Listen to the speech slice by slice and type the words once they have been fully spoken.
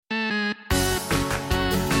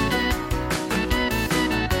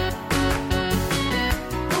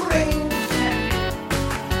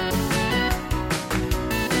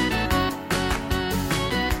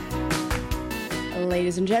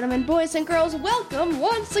gentlemen, boys and girls, welcome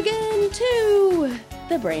once again to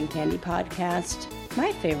the Brain Candy Podcast.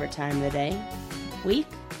 My favorite time of the day, week,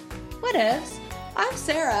 whatevs. I'm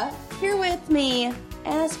Sarah, here with me,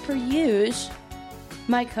 as per usual,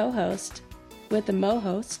 my co-host with the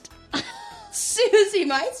mo-host, Susie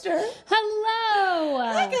Meister. Hello!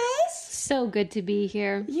 Hi, guys. So good to be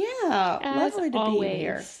here. Yeah, As lovely to always. be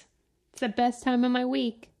here. It's the best time of my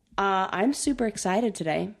week. I'm super excited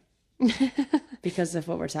today because of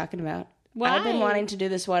what we're talking about. Why? I've been wanting to do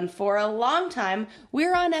this one for a long time.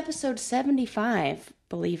 We're on episode 75,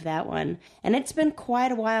 believe that one. And it's been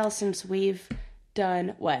quite a while since we've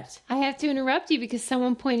done what? I have to interrupt you because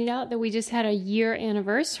someone pointed out that we just had a year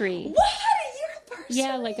anniversary. What? A year anniversary?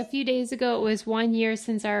 Yeah, like a few days ago, it was 1 year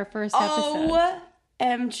since our first episode.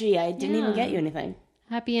 OMG, I didn't even get you anything.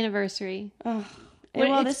 Happy anniversary. Oh,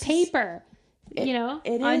 Well, it's paper, it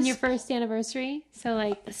on is. your first anniversary. So,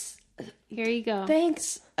 like, here you go.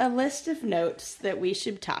 Thanks. A list of notes that we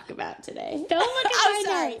should talk about today. Don't look at my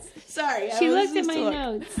sorry. notes. Sorry. She I wasn't looked at supposed my to look.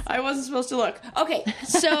 notes. I wasn't supposed to look. Okay,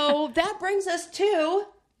 so that brings us to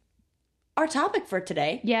our topic for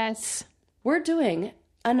today. Yes. We're doing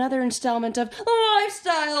another installment of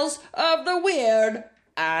Lifestyles of the Weird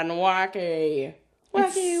and Wacky.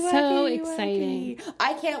 Wacky, It's so exciting. wacky.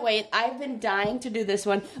 I can't wait. I've been dying to do this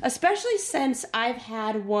one, especially since I've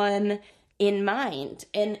had one in mind.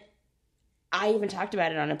 And I even talked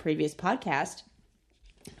about it on a previous podcast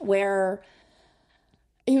where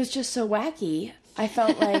it was just so wacky. I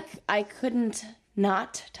felt like I couldn't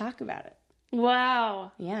not talk about it.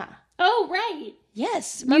 Wow. Yeah. Oh, right.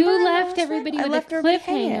 Yes. You left everybody I with left a everybody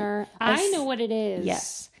hanging. cliffhanger. I know what it is.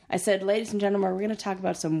 Yes. I said, ladies and gentlemen, we're going to talk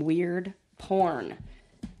about some weird porn.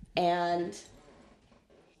 And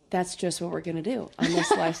that's just what we're going to do on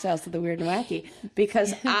this Lifestyles of the Weird and Wacky.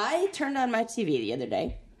 Because I turned on my TV the other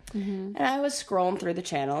day, and I was scrolling through the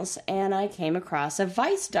channels, and I came across a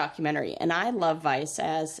Vice documentary. And I love Vice,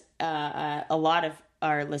 as a lot of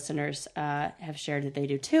our listeners have shared that they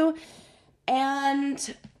do too.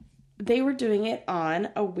 And they were doing it on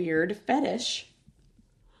a weird fetish.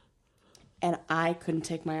 And I couldn't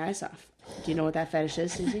take my eyes off. Do you know what that fetish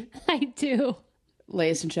is, Susie? I do.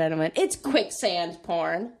 Ladies and gentlemen, it's quicksand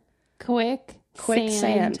porn. Quicksand.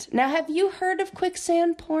 Quicksand. Now, have you heard of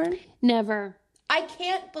quicksand porn? Never. I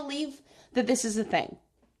can't believe that this is a thing.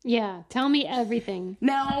 Yeah. Tell me everything.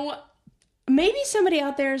 Now, maybe somebody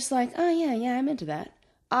out there is like, oh, yeah, I'm into that.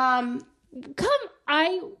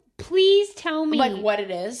 Please tell me. Like what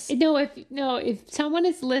it is. If someone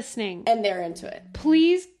is listening And they're into it.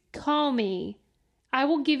 please call me. I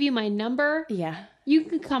will give you my number. Yeah. You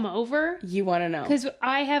can come over You want to know. because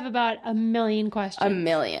I have about a million questions. A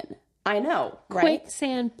million. I know, right?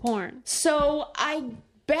 Quicksand porn. So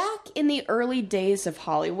back in the early days of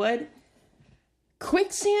Hollywood,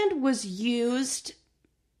 quicksand was used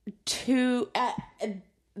to,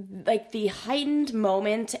 like the heightened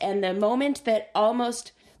moment and the moment that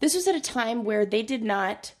almost, this was at a time where they did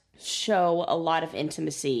not show a lot of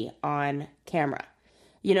intimacy on camera.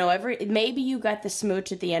 You know, maybe you got the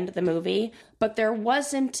smooch at the end of the movie, but there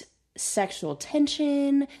wasn't sexual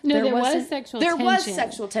tension. No, there was sexual tension. There was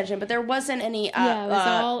sexual tension, but there wasn't any it was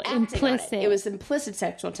all acting on implicit. It was implicit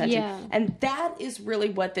sexual tension. Yeah. And that is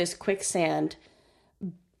really what this quicksand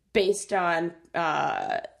based on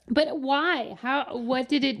But why? What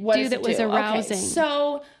did it what do does that it was do? arousing? Okay,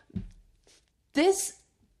 so this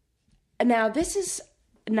is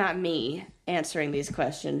not me answering these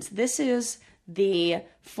questions. This is the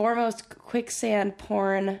foremost quicksand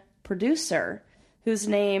porn producer, whose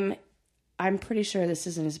name, I'm pretty sure this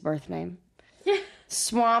isn't his birth name.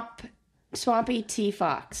 Swampy T.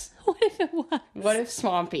 Fox. What if it was? What if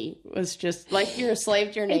Swampy was just like you're a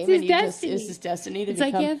slave to your name his and it's his destiny to It's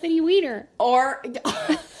become... like Anthony Weeder. Or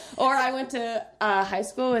I went to high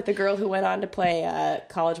school with a girl who went on to play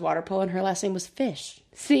college water polo, and her last name was Fish.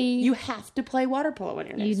 See, You have to play water polo when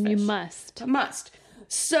your name's you Fish. must. Must.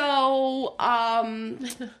 So,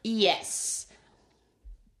 yes.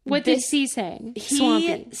 What did he say? He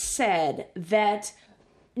Swampy. said that...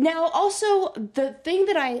 Now, also, the thing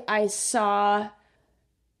that I saw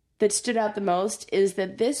that stood out the most is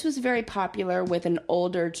that this was very popular with an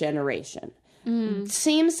older generation.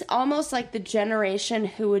 Seems almost like the generation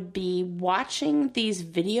who would be watching these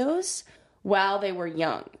videos while they were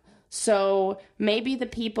young. So maybe the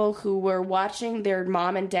people who were watching their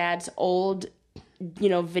mom and dad's old,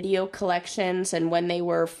 video collections, and when they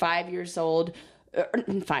were 5 years old,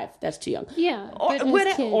 5, that's too young. Yeah.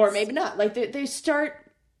 Or maybe not. Like they start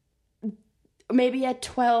maybe at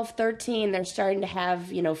 12, 13, they're starting to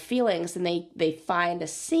have, feelings, and they find a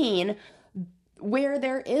scene where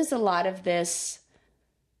there is a lot of this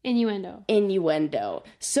Innuendo.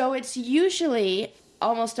 So it's usually,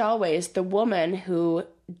 almost always, the woman who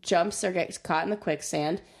jumps or gets caught in the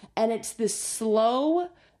quicksand, and it's this slow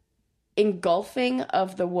engulfing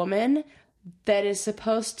of the woman that is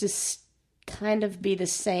supposed to kind of be the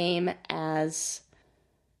same as,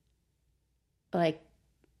 like,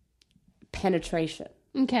 penetration.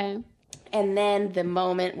 Okay. And then the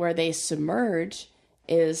moment where they submerge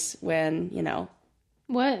is when,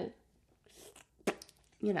 What?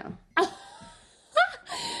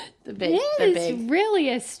 The big. It's really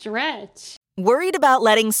a stretch. Worried about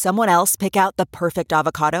letting someone else pick out the perfect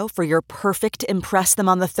avocado for your perfect impress them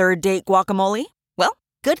on the third date guacamole? Well,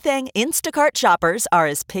 good thing Instacart shoppers are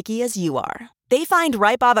as picky as you are. They find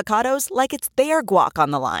ripe avocados like it's their guac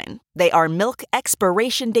on the line. They are milk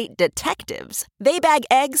expiration date detectives. They bag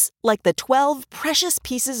eggs like the 12 precious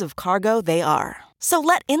pieces of cargo they are. So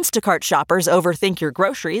let Instacart shoppers overthink your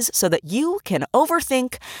groceries so that you can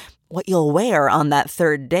overthink what you'll wear on that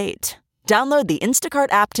third date. Download the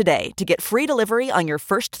Instacart app today to get free delivery on your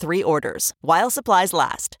first 3 orders, while supplies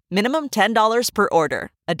last. Minimum $10 per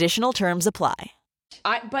order. Additional terms apply.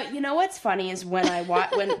 But you know what's funny is when I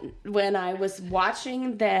when I was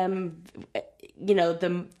watching them,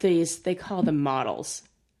 they call them models,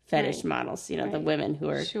 fetish models. The women who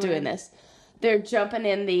are doing this, they're jumping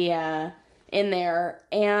in the in there,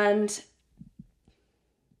 and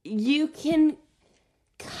you can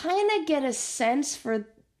kind of get a sense for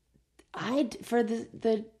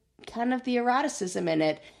the kind of the eroticism in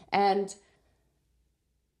it, and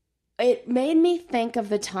it made me think of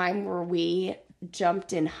the time where we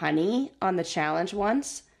jumped in honey on the challenge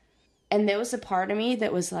once, and there was a part of me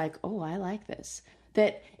that was like, oh, I like this.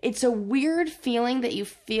 That it's a weird feeling that you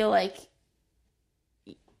feel like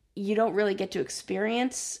you don't really get to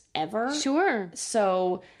experience ever. Sure.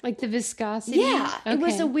 So, like the viscosity. Yeah, okay. It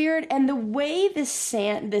was a weird, and the way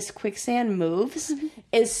this quicksand moves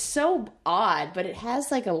is so odd, but it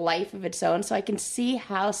has like a life of its own. So I can see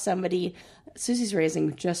how Susie's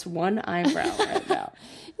raising just one eyebrow right now.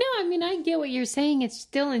 No, I mean, I get what you're saying. It's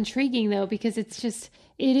still intriguing though, because it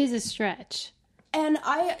is a stretch. And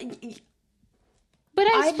but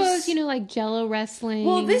I suppose, like Jello wrestling.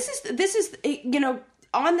 Well, this is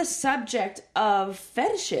on the subject of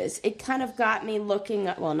fetishes, it kind of got me looking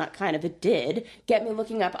up, well, not kind of, it did get me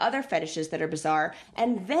looking up other fetishes that are bizarre.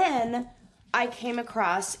 And then I came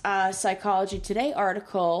across a Psychology Today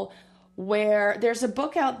article where there's a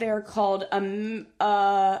book out there called A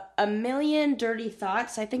Million Dirty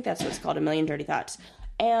Thoughts. I think that's what it's called, A Million Dirty Thoughts.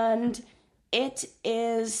 And it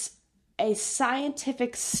is a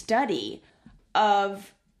scientific study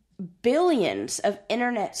of billions of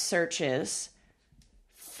internet searches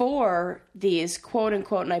for these quote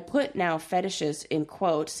unquote, and I put now fetishes in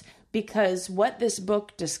quotes, because what this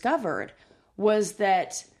book discovered was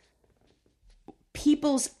that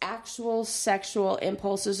people's actual sexual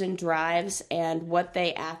impulses and drives and what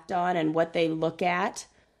they act on and what they look at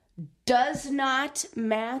does not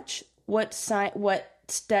match what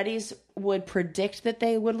studies would predict that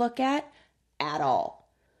they would look at all.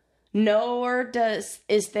 Nor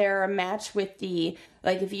is there a match with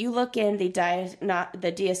if you look in the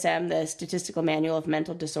DSM, the Statistical Manual of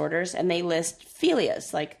Mental Disorders, and they list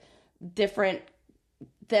philias, like different,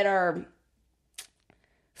 that are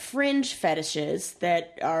fringe fetishes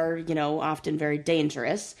that are, often very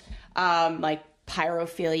dangerous, like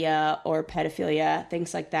pyrophilia or pedophilia,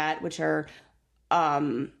 things like that, which are,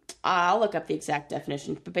 I'll look up the exact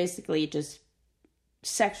definition, but basically just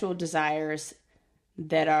sexual desires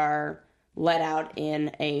that are let out in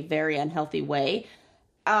a very unhealthy way.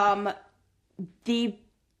 The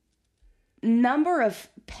number of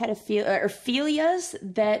pedophilia or philias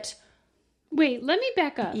that... Wait, let me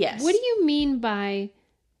back up. Yes. What do you mean by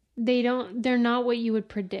they're not what you would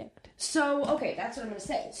predict? So, okay, that's what I'm going to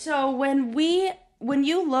say. So when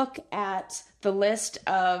you look at the list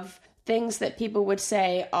of things that people would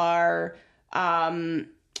say are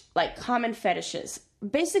like common fetishes,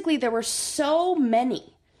 basically there were so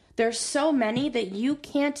many. There's so many that you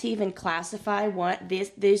can't even classify what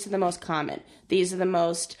these are the most common. These are the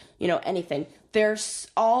most, anything. They're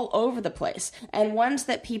all over the place. And ones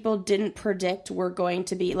that people didn't predict were going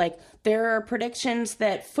to be like, there are predictions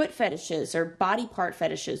that foot fetishes or body part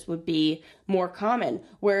fetishes would be more common.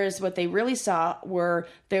 Whereas what they really saw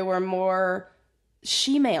there were more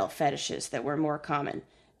she-male fetishes that were more common.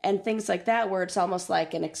 And things like that, where it's almost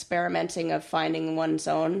like an experimenting of finding one's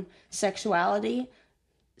own sexuality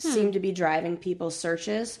seem to be driving people's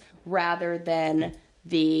searches rather than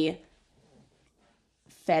the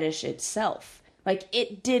fetish itself. Like,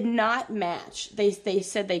 it did not match. They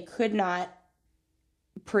said they could not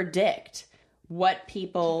predict what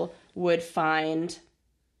people would find.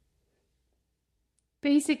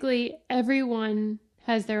 Basically, everyone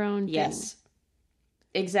has their own thing. Yes.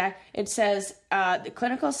 Exact. It says the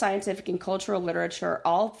clinical, scientific, and cultural literature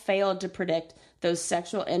all failed to predict those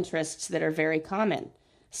sexual interests that are very common,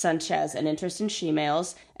 such as an interest in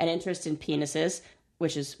she-males, an interest in penises,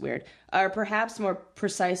 which is weird, or perhaps more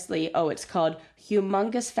precisely, it's called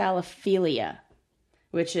humongous phallophilia,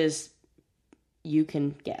 which is, you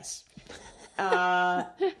can guess. And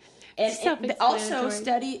also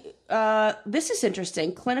study, this is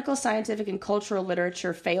interesting, clinical, scientific, and cultural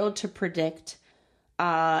literature failed to predict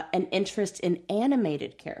an interest in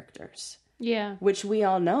animated characters. Yeah. Which we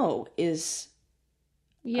all know is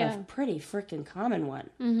a pretty freaking common one.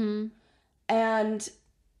 Mm-hmm. And,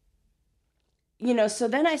 so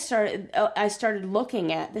then I started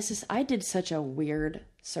looking at, I did such a weird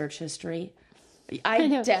search history.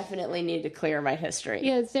 I definitely need to clear my history.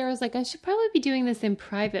 Yeah, Sarah was like, I should probably be doing this in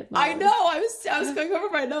private mode. I know. I was going over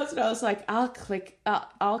my notes and I was like, I'll click,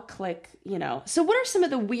 So what are some of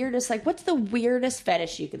the weirdest, what's the weirdest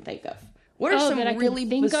fetish you can think of? What are some that I really can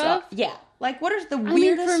think bizarre? of? Yeah. What are the I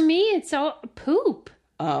weirdest? mean, for me, it's all poop.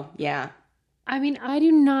 Oh, yeah. I mean, I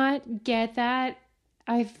do not get that.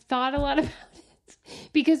 I've thought a lot about it.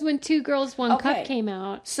 Because when Two Girls, One Cup came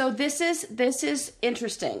out. So this is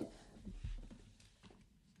interesting.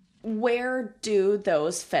 Where do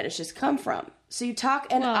those fetishes come from? So you talk,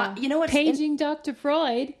 and you know what? Paging Dr.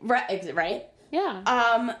 Freud. Right?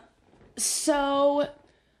 Yeah. So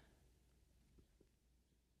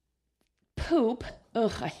poop.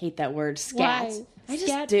 Ugh, I hate that word. Scat. Why? I just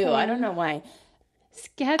Scat do. porn. I don't know why.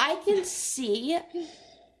 Scat. I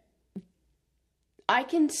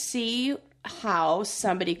can see how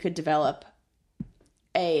somebody could develop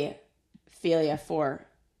a philia for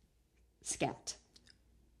scat.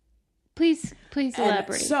 Please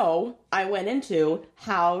elaborate. And so I went into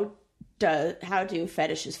how do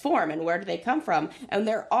fetishes form and where do they come from? And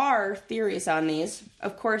there are theories on these.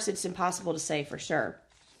 Of course, it's impossible to say for sure.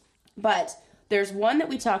 But there's one that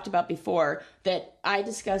we talked about before that I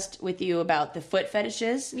discussed with you about the foot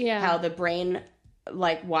fetishes. Yeah. How the brain,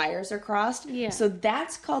 wires are crossed. Yeah. So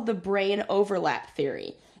that's called the brain overlap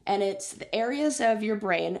theory. And it's the areas of your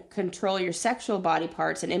brain control your sexual body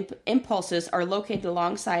parts and impulses are located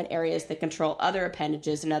alongside areas that control other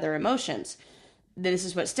appendages and other emotions. This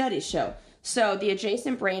is what studies show. So the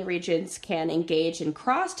adjacent brain regions can engage in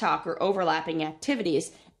crosstalk or overlapping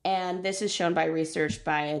activities. And this is shown by research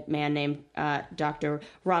by a man named Dr.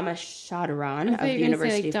 Ramachandran of the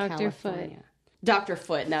University of California. Foot. Dr.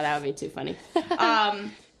 Foot. Now that would be too funny.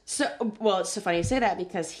 It's so funny you say that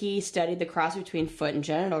because he studied the cross between foot and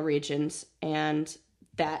genital regions, and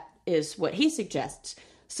that is what he suggests.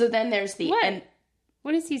 So then there's the... What?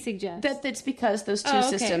 What does he suggest? That it's because those two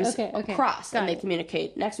systems cross and they it.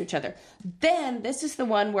 communicate next to each other. Then this is the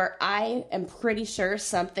one where I am pretty sure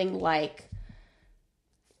something like...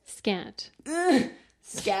 Scat.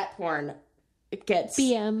 Scat porn gets...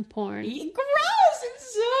 BM porn. Gross!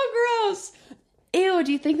 It's so gross! Ew,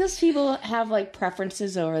 do you think those people have,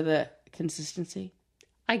 preferences over the consistency?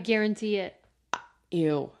 I guarantee it.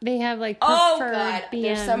 Ew. They have, preferred Oh, God. BMs.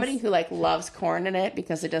 There's somebody who, loves corn in it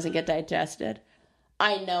because it doesn't get digested.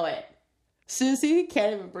 I know it. Susie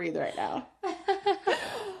can't even breathe right now.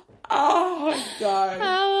 Oh, my God.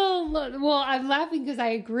 Oh, well, I'm laughing because I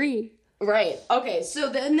agree. Right. Okay, so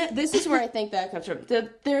then this is where I think that comes from.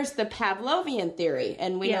 There's the Pavlovian theory,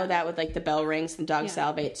 and we know that with, the bell rings and dogs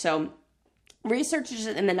salivate. So... researchers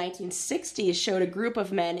in the 1960s showed a group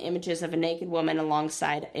of men images of a naked woman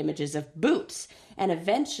alongside images of boots. And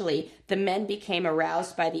eventually, the men became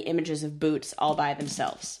aroused by the images of boots all by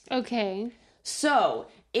themselves. Okay. So,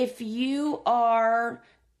 if you are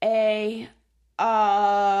a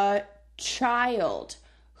child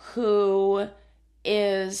who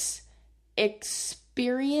is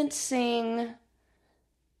experiencing...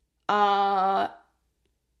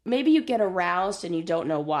 maybe you get aroused and you don't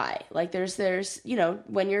know why. There's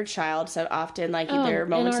when you're a child, so often there are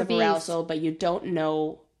moments of arousal, but you don't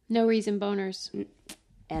know. No reason boners.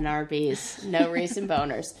 NRBs, no reason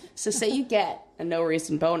boners. So say you get a no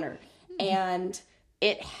reason boner and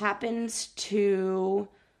it happens to,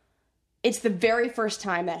 it's the very first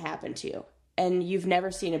time that happened to you and you've never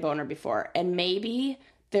seen a boner before. And maybe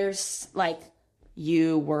there's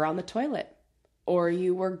you were on the toilet, or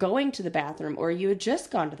you were going to the bathroom, or you had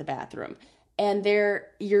just gone to the bathroom, and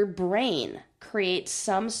your brain creates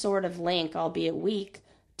some sort of link, albeit weak,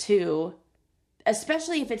 to,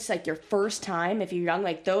 especially if it's your first time, if you're young,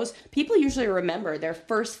 those people usually remember their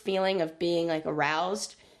first feeling of being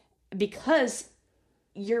aroused because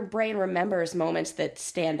your brain remembers moments that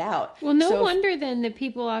stand out. Well, no wonder then that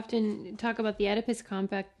people often talk about the Oedipus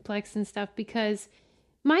complex and stuff, because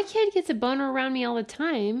my kid gets a boner around me all the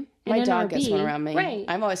time. My dog gets one around me. Right.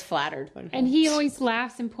 I'm always flattered. And he always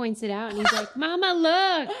laughs and points it out. And he's like, Mama,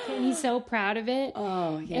 look. And he's so proud of it.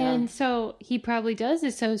 Oh, yeah. And so he probably does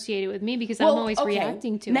associate it with me because I'm always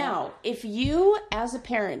reacting to it. Now, if you as a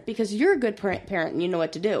parent, because you're a good parent and you know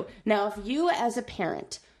what to do. Now, if you as a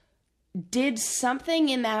parent did something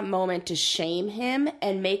in that moment to shame him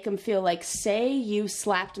and make him feel like, say you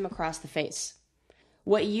slapped him across the face,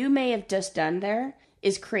 what you may have just done there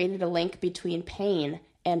is created a link between pain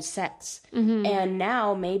and sex. Mm-hmm. And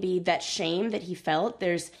now maybe that shame that he felt,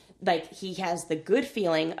 there's like, he has the good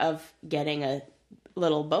feeling of getting a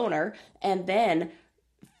little boner, and then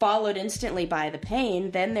followed instantly by the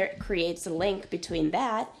pain, then there creates a link between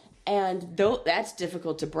that, and that's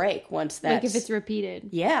difficult to break once that's... Like if it's repeated.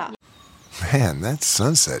 Yeah. Man, that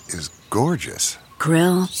sunset is gorgeous.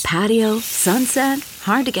 Grill, patio, sunset.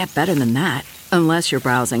 Hard to get better than that. Unless you're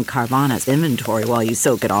browsing Carvana's inventory while you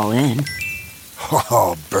soak it all in.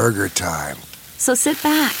 Oh, burger time. So sit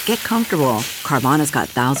back, get comfortable. Carvana's got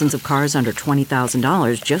thousands of cars under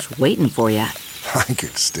 $20,000 just waiting for you. I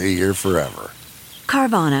could stay here forever.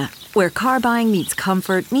 Carvana, where car buying meets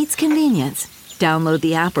comfort, meets convenience. Download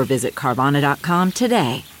the app or visit Carvana.com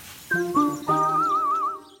today.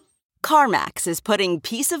 CarMax is putting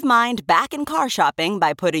peace of mind back in car shopping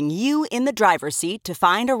by putting you in the driver's seat to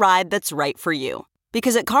find a ride that's right for you.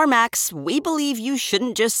 Because at CarMax, we believe you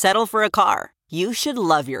shouldn't just settle for a car. You should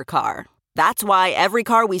love your car. That's why every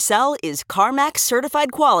car we sell is CarMax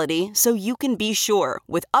certified quality, so you can be sure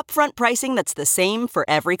with upfront pricing that's the same for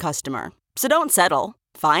every customer. So don't settle.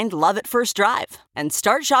 Find love at first drive and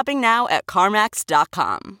start shopping now at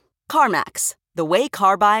CarMax.com. CarMax, the way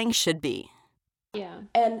car buying should be. Yeah.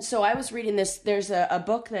 And so I was reading this. There's a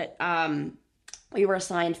book that we were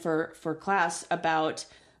assigned for class about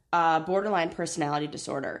borderline personality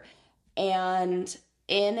disorder. And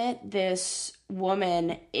in it, this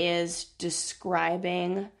woman is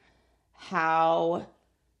describing how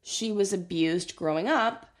she was abused growing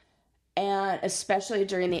up, and especially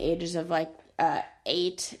during the ages of like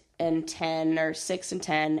 8 and 10 or 6 and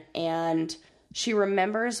 10. And she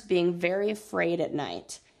remembers being very afraid at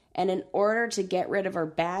night. And in order to get rid of her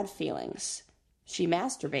bad feelings, she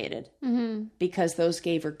masturbated because those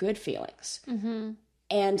gave her good feelings. Mm-hmm.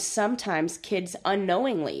 And sometimes kids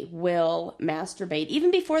unknowingly will masturbate,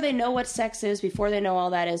 even before they know what sex is, before they know all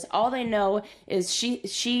that is. All they know is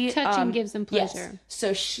she touching gives them pleasure. Yes.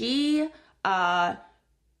 So she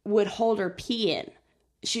would hold her pee in.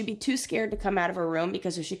 She'd be too scared to come out of her room,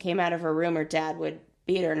 because if she came out of her room, her dad would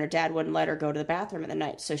beat her, and her dad wouldn't let her go to the bathroom in the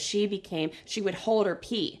night. So she would hold her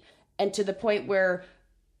pee, and to the point where,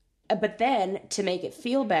 but then to make it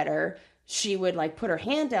feel better, she would like put her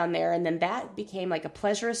hand down there, and then that became like a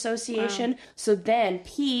pleasure association. Wow. So then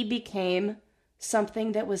pee became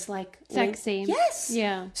something that was like sexy. Yes.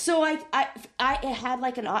 Yeah. So I had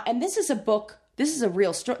like and this is a book. This is a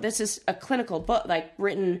real story. This is a clinical book, like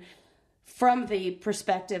written from the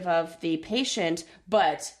perspective of the patient,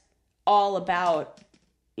 but all about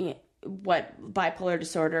what bipolar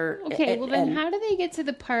disorder. Okay, well then how do they get to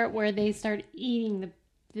the part where they start eating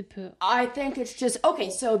the poop? I think it's just, okay,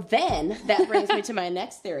 so then that brings me to my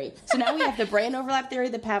next theory. So now we have the brain overlap theory,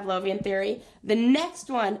 the Pavlovian theory. The next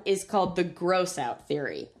one is called the gross out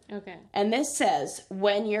theory. Okay. And this says,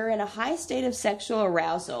 when you're in a high state of sexual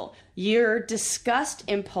arousal, your disgust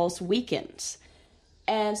impulse weakens.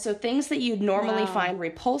 And so things that you'd normally find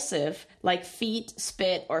repulsive, like feet,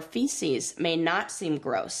 spit, or feces, may not seem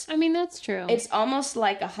gross. I mean, that's true. It's almost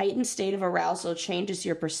like a heightened state of arousal changes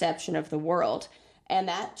your perception of the world. And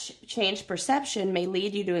that changed perception may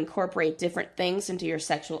lead you to incorporate different things into your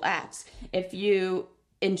sexual acts. If you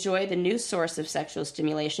enjoy the new source of sexual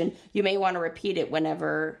stimulation, you may want to repeat it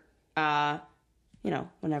whenever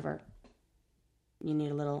whenever you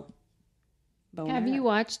need a little boner. Have you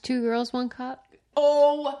watched Two Girls, One Cup?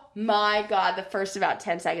 Oh my God, the first about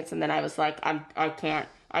 10 seconds, and then I was like, I can't.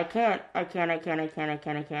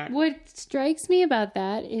 What strikes me about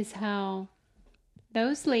that is how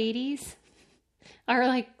those ladies are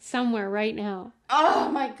like somewhere right now. Oh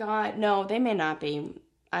my God. No, they may not be.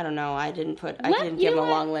 I don't know. I didn't give them a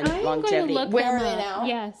long longevity. Where are they now?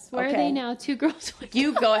 Yes. Where are they now? Two Girls, One Cup.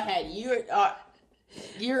 You go ahead.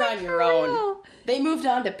 You're on your own. They moved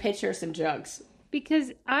on to Pictures and Jugs.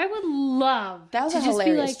 Because I would love that was to a just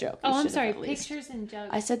hilarious be like, joke. Oh, I'm sorry, Pictures and Jugs.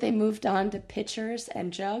 I said they moved on to Pitchers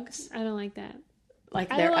and Jugs. I don't like that. Like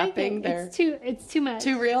they're upping their. It's too much.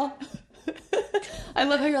 Too real. I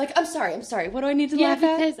love how you're like, I'm sorry. What do I need to laugh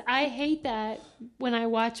at? Because I hate that when I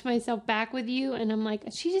watch myself back with you and I'm like,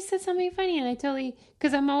 she just said something funny and I totally,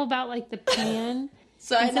 because I'm all about like the plan.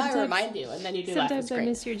 So I now remind you and then you do laugh. Sometimes I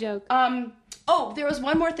miss your joke. Oh, there was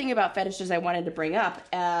one more thing about fetishes I wanted to bring up.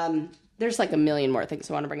 There's like a million more things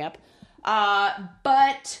I want to bring up.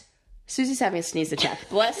 But Susie's having a sneeze attack.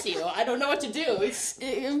 Bless you. I don't know what to do.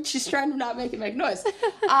 She's trying to not make it make noise.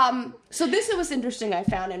 So this was interesting I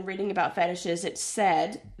found in reading about fetishes. It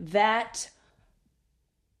said that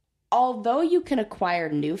although you can acquire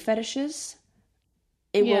new fetishes,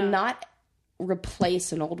 it will not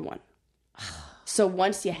replace an old one. So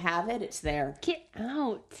once you have it, it's there. Get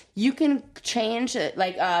out. You can change it.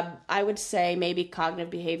 Like, I would say maybe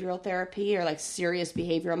cognitive behavioral therapy or like serious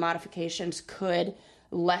behavioral modifications could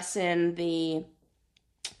lessen the,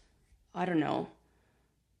 I don't know.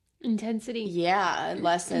 Intensity. Yeah,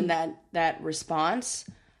 lessen that response.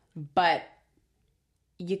 But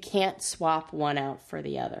you can't swap one out for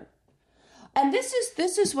the other. And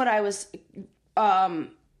this is what I was...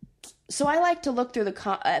 So I like to look through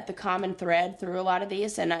at the common thread through a lot of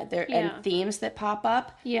these and themes that pop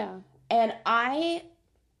up. Yeah. And I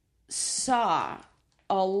saw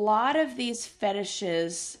a lot of these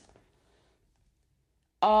fetishes.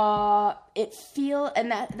 And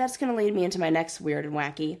that's going to lead me into my next weird and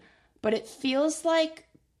wacky. But it feels like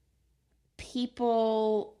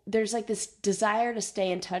people, there's like this desire to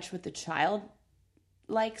stay in touch with the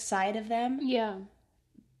child-like side of them. Yeah.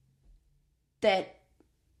 That,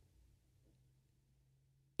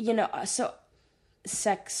 you know, so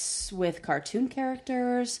sex with cartoon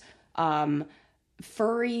characters,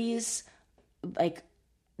 furries, like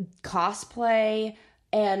cosplay.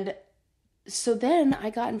 And so then I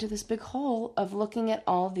got into this big hole of looking at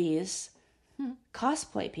all these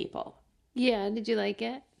cosplay people. Yeah. Did you like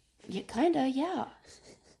it? Yeah, kind of, yeah.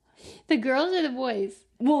 The girls or the boys?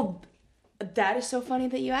 Well, that is so funny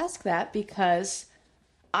that you ask that because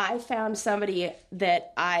I found somebody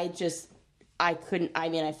that I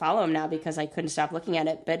follow him now because I couldn't stop looking at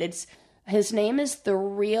it, but his name is The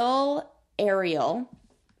Real Ariel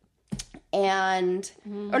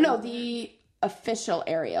the Official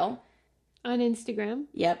Ariel. On Instagram?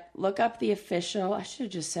 Yep. Look up the official. I should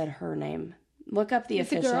have just said her name. Look up the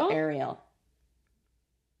official Ariel.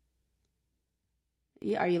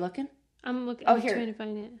 Are you looking? I'm looking. Oh, I'm here. trying to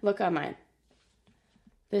find it. Look on mine.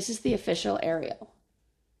 This is the official Ariel.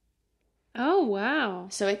 Oh, wow.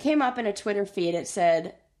 So it came up in a Twitter feed. It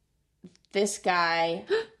said, this guy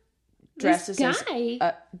dresses this guy?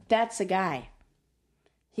 as... that's a guy.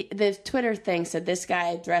 The Twitter thing said, this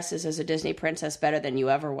guy dresses as a Disney princess better than you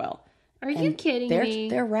ever will. Are you kidding me?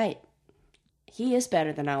 They're right. He is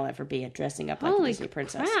better than I'll ever be at dressing up like a Disney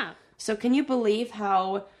princess. Crap. So can you believe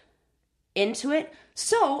how into it?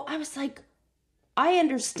 So I was like, I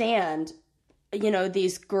understand,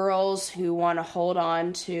 these girls who want to hold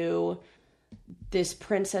on to this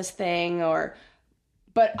princess thing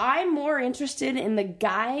but I'm more interested in the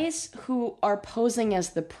guys who are posing as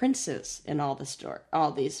the princes in all these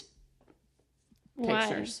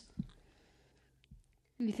pictures.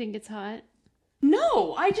 You think it's hot?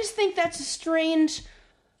 No, I just think that's a strange,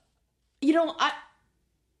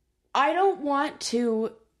 I don't want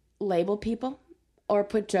to label people or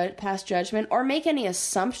pass judgment or make any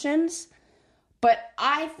assumptions, but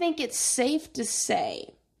I think it's safe to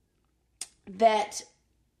say that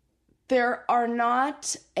there are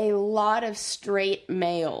not a lot of straight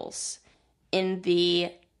males in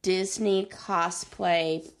the Disney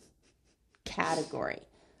cosplay category.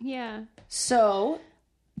 Yeah. So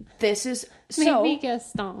this is maybe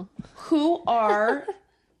Gaston. Who are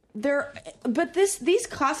there? But these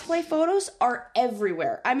cosplay photos are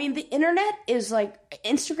everywhere. I mean, the internet is like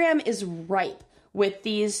Instagram is ripe with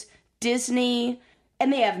these Disney,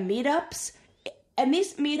 and they have meetups, and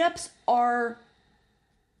these meetups are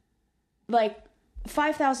like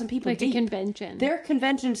 5,000 people like deep. A convention. They're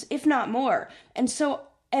conventions, if not more. And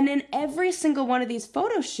in every single one of these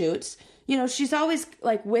photo shoots, she's always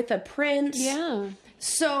like with a prince. Yeah.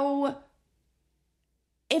 So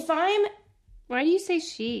why do you say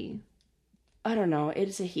she? I don't know. It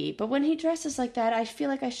is a he. But when he dresses like that, I feel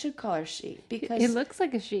like I should call her she because it looks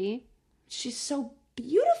like a she. She's so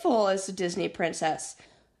beautiful as a Disney princess.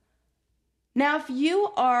 Now, if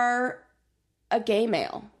you are a gay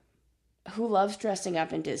male who loves dressing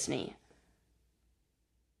up in Disney,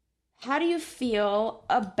 how do you feel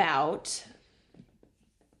about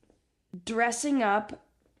dressing up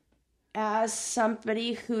as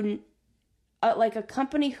somebody who, like a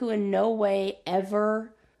company who in no way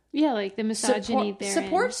ever... Yeah, like the misogyny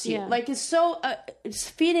supports you. Yeah. Like it's so, it's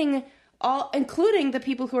feeding all, including the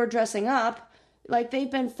people who are dressing up, Like,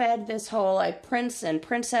 they've been fed this whole, like, prince and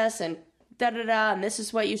princess and da-da-da, and this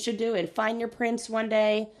is what you should do, and find your prince one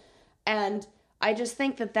day. And I just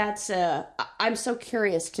think that that's, I'm so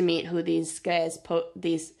curious to meet who these guys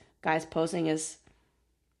posing as,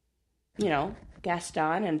 you know,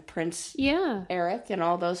 Gaston and Prince Eric and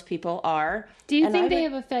all those people are. Do you think they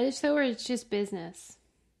have a fetish, though, or it's just business?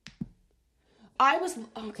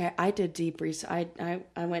 I did deep research.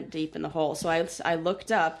 I went deep in the hole. So I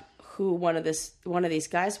looked up who one of these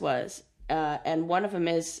guys was, and one of them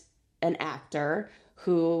is an actor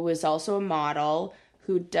who is also a model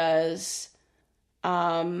who does,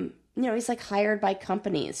 he's like hired by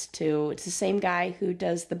companies it's the same guy who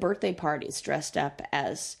does the birthday parties dressed up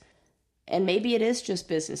as, and maybe it is just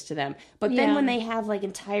business to them. But then when they have like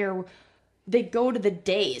they go to the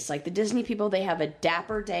days, like the Disney people, they have a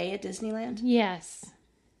dapper day at Disneyland. Yes.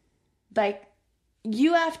 Like,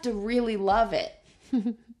 you have to really love it.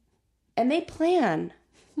 And they plan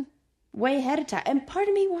way ahead of time. And part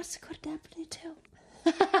of me wants to go to Dapper Day too.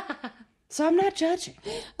 So I'm not judging.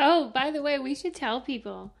 Oh, by the way, we should tell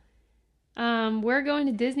people. We're going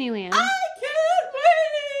to Disneyland. I can't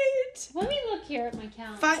wait! Let me look here at my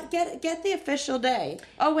calendar. Get the official day.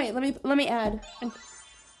 Oh wait, let me add.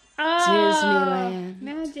 Disneyland.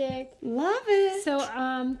 Magic. Love it. So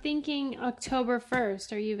I'm thinking October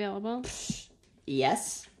 1st. Are you available?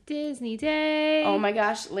 Yes. Disney Day. Oh my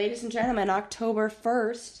gosh, ladies and gentlemen, October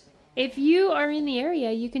 1st. If you are in the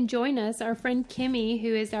area, you can join us. Our friend Kimmy,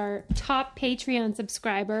 who is our top Patreon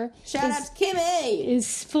subscriber. Shout out to Kimmy!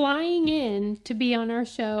 Is flying in to be on our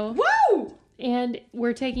show. Woo! And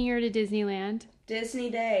we're taking her to Disneyland. Disney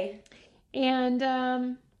Day.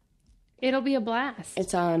 And it'll be a blast.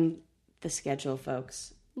 It's on the schedule,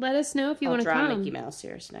 folks. Let us know if you want to come. I'll draw Mickey Mouse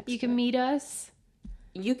ears next You can meet us.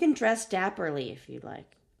 You can dress dapperly if you'd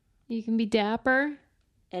like. You can be dapper.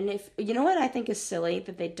 And if you know what I think is silly,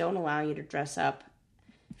 that they don't allow you to dress up.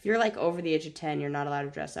 If you're like over the age of 10, you're not allowed to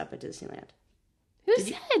dress up at Disneyland. Who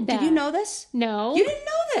said that? Did you know this? No. You didn't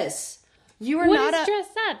know this. You are what not is dress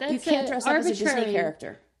up? That's you can't dress up as a Disney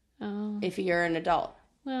character. Oh. If you're an adult.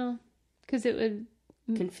 Well, because it would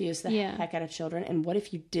confuse the heck out of children. And what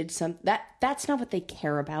if you did that's not what they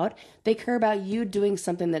care about. They care about you doing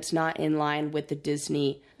something that's not in line with the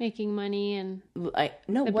Disney making money and what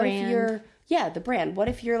brand. If you're the brand. What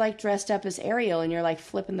if you're like dressed up as Ariel and you're like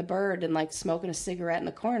flipping the bird and like smoking a cigarette in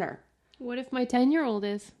the corner? What if my 10-year-old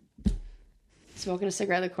is smoking a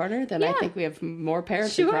cigarette in the corner? Then I think we have more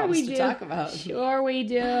parenting problems to talk about. Sure we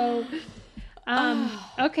do.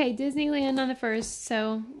 Okay, Disneyland on the 1st.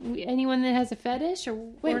 So anyone that has a fetish or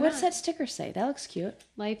what's that sticker say? That looks cute.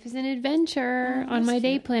 Life is an adventure on my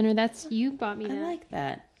day planner. That's you bought me that. I like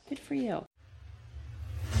that. Good for you.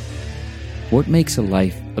 What makes a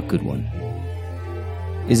life a good one?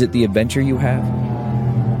 Is it the adventure you have?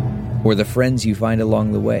 Or the friends you find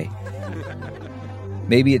along the way?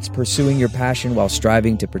 Maybe it's pursuing your passion while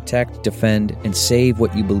striving to protect, defend, and save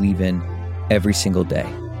what you believe in every single day.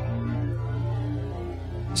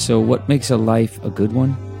 So what makes a life a good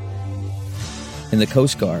one? In the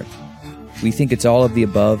Coast Guard, we think it's all of the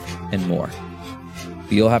above and more.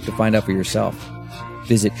 But you'll have to find out for yourself.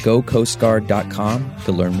 Visit gocoastguard.com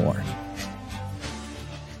to learn more.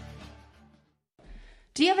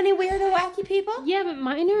 Do you have any weird or wacky people? Yeah, but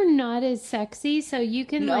mine are not as sexy, so you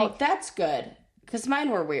can that's good. Because mine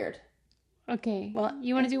were weird. Okay. Well,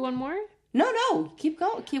 you want to do one more? No. Keep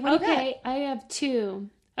going. Okay, I have two.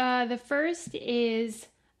 The first is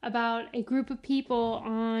about a group of people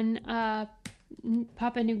on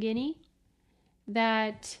Papua New Guinea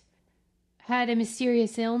that had a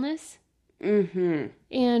mysterious illness. Mm-hmm.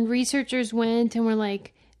 And researchers went and were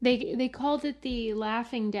like, they called it the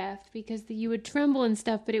laughing death because you would tremble and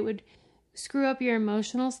stuff, but it would screw up your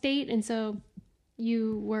emotional state. And so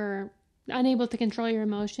you were unable to control your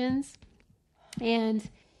emotions. And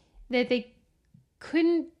that they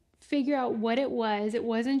couldn't figure out what it was. It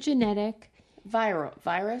wasn't genetic.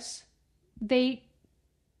 Virus? They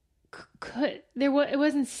it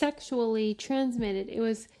wasn't sexually transmitted.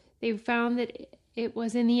 They found that it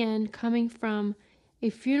was in the end coming from a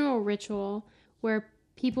funeral ritual where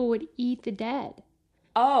people would eat the dead.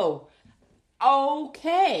 Oh,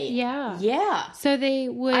 okay. Yeah. Yeah. So they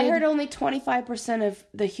would... I heard only 25% of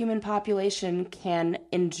the human population can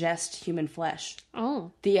ingest human flesh.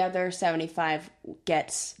 Oh. The other 75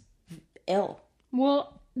 gets ill.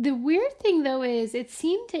 Well, the weird thing, though, is it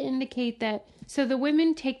seemed to indicate that... So the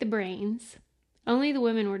women take the brains. Only the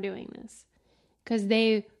women were doing this. Because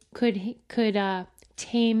they could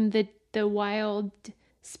tame the wild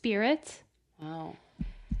spirit. Wow.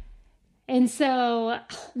 And so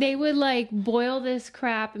they would like boil this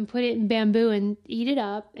crap and put it in bamboo and eat it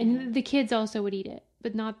up. And the kids also would eat it,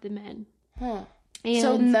 but not the men. Huh. And,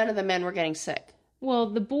 So none of the men were getting sick. well,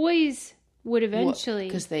 the boys would eventually.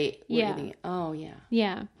 Because they were eating. Oh, yeah.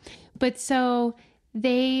 Yeah. But so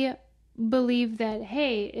they believe that,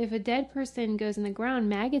 hey, if a dead person goes in the ground,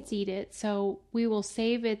 maggots eat it. So we will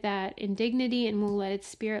save it that indignity and we'll let its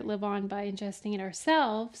spirit live on by ingesting it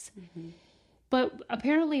ourselves. Mm-hmm. But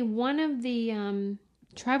apparently one of the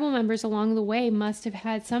tribal members along the way must have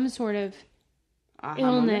had some sort of illness.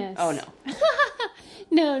 Moment? Oh, no.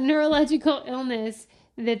 No, neurological illness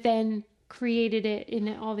that then created it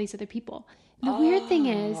in all these other people. The weird thing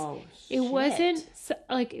is, it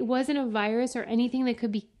wasn't a virus or anything that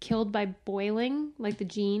could be killed by boiling, like the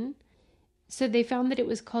gene. So they found that it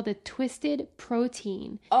was called a twisted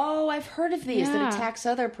protein. Oh, I've heard of these that attacks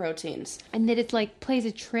other proteins. And that it's like plays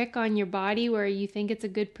a trick on your body where you think it's a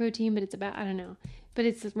good protein, but it's about, I don't know. But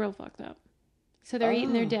it's real fucked up. So they're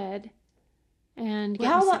eating their dead. And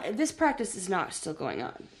how long? This practice is not still going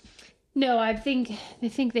on. No, I think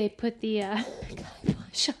they put the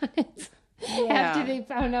kibosh on it after they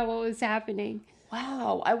found out what was happening.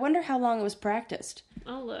 Wow, I wonder how long it was practiced.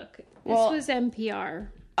 Oh, look. This was NPR,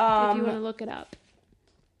 if you want to look it up.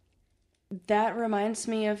 That reminds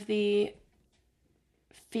me of the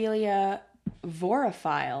Philia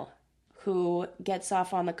vorophile who gets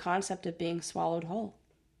off on the concept of being swallowed whole.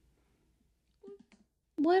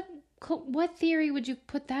 What theory would you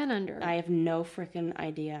put that under? I have no freaking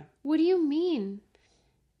idea. What do you mean?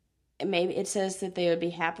 Maybe it says that they would be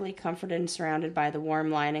happily comforted and surrounded by the warm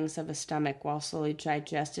linings of a stomach while slowly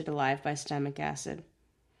digested alive by stomach acid.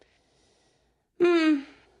 Come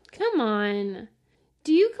on.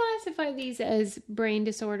 Do you classify these as brain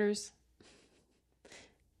disorders?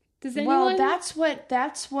 Does anyone... Well, that's what...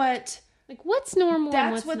 Like, what's normal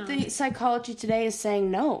and what's not? That's what the Psychology Today is saying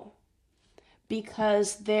no.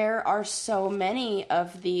 Because there are so many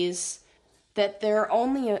of these that there are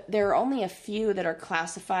only a few that are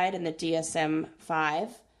classified in the DSM-5.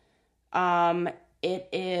 It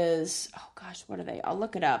is, oh gosh, what are they? I'll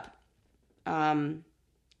look it up. I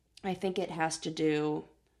think it has to do,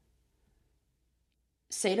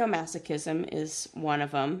 sadomasochism is one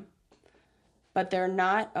of them, but they're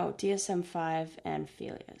not, DSM-5 and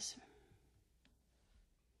Philias.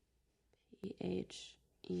 Phelias.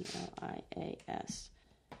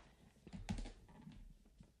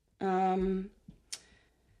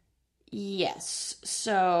 Yes.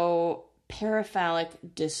 So paraphallic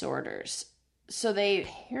disorders. So they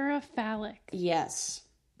Paraphallic. Yes.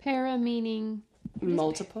 Para meaning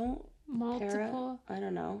Multiple. multiple. I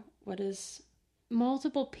don't know. What is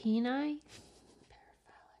Multiple peni?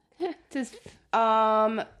 Just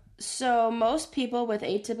So most people with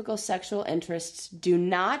atypical sexual interests do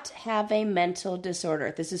not have a mental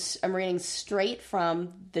disorder. I'm reading straight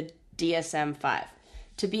from the DSM-5.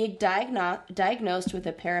 To be diagnosed with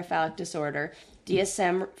a paraphallic disorder,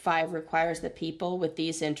 DSM-5 requires that people with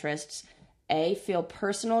these interests, A, feel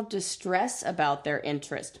personal distress about their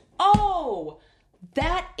interest. Oh,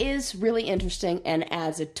 that is really interesting and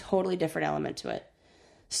adds a totally different element to it.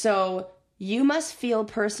 So you must feel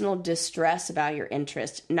personal distress about your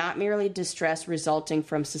interest, not merely distress resulting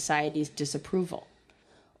from society's disapproval,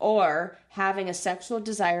 or having a sexual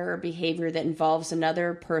desire or behavior that involves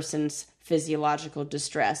another person's physiological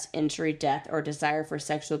distress, injury, death, or desire for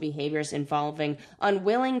sexual behaviors involving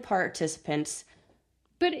unwilling participants.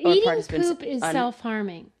 But eating poop is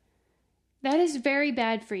self-harming. That is very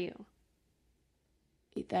bad for you.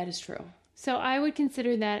 That is true. So I would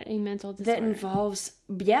consider that a mental disorder. That involves,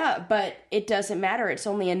 but it doesn't matter. It's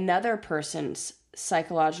only another person's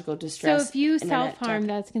psychological distress. So if you self-harm,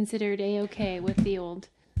 that's considered A-okay with the old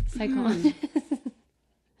psychologist.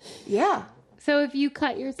 Yeah. So if you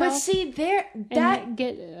cut yourself, but see, and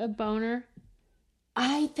get a boner,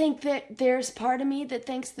 I think that there's part of me that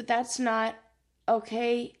thinks that that's not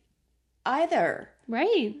okay either.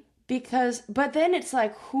 Right. But then it's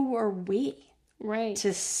like, who are we? Right.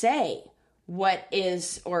 To say what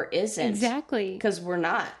is or isn't. Exactly. Because we're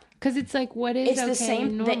not. Because it's like, what is okay the same,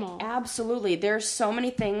 and normal? Absolutely. There's so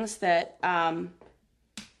many things that,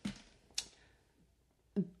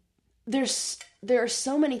 there are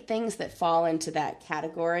so many things that fall into that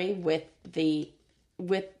category with any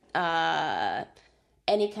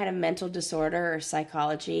kind of mental disorder or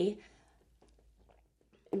psychology.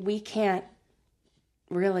 We can't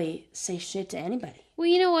really say shit to anybody. Well,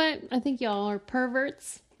 you know what? I think y'all are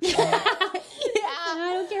perverts. Yeah.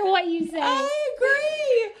 I don't care what you say. I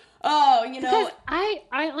agree. Oh, because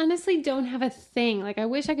I honestly don't have a thing. Like, I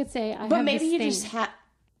wish I could say I have this thing. But maybe you just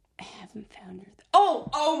haven't found your...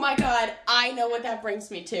 Oh my God. I know what that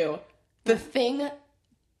brings me to. The thing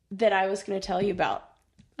that I was going to tell you about.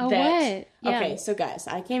 Oh, what? Yeah. Okay, so guys,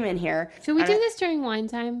 I came in here. Should we do this during wine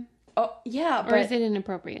time? Oh, yeah, but... Or is it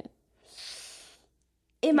inappropriate?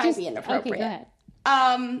 It might be inappropriate. Okay, go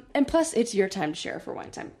ahead. And plus, it's your time to share for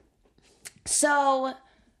wine time. So,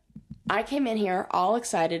 I came in here all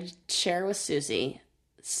excited to share with Susie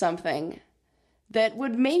something that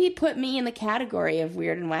would maybe put me in the category of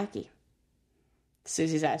weird and wacky.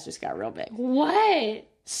 Susie's eyes just got real big. What?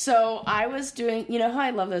 So, I was doing... You know how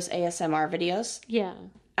I love those ASMR videos? Yeah.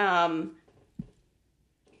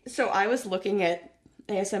 So, I was looking at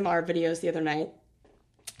ASMR videos the other night.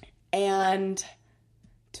 And...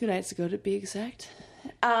 2 nights ago, to be exact.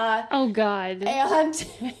 Oh, God. And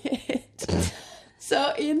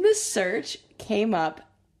so in the search came up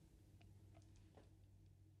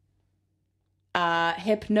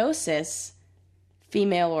hypnosis,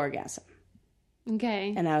 female orgasm.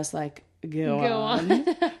 Okay. And I was like, go on.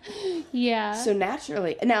 Yeah. So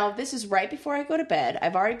naturally, now this is right before I go to bed.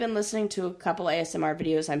 I've already been listening to a couple ASMR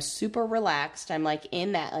videos. I'm super relaxed. I'm like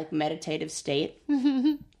in that like meditative state.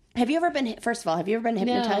 Have you ever been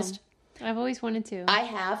hypnotized? No, I've always wanted to. I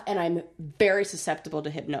have, and I'm very susceptible to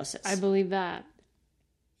hypnosis. I believe that.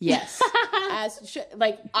 Yes.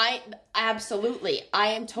 I absolutely. I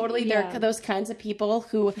am totally there. Those kinds of people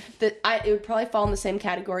who, it would probably fall in the same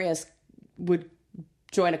category as would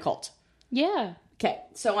join a cult. Yeah. Okay.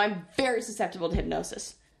 So I'm very susceptible to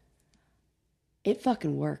hypnosis. It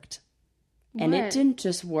fucking worked. And it didn't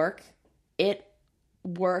just work. It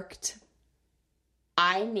worked.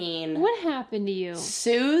 I mean... What happened to you?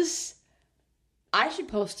 Suze, I should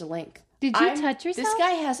post a link. Did you touch yourself? This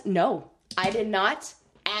guy has... No, I did not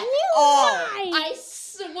at all. I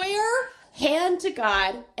swear, hand to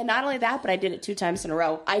God. And not only that, but I did it 2 times in a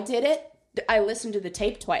row. I did it. I listened to the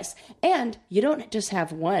tape twice. And you don't just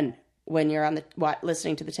have one when you're on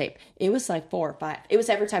listening to the tape. It was like 4 or 5. It was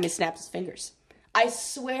every time he snapped his fingers. I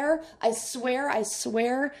swear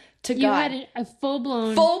to God. You had a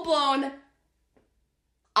full-blown...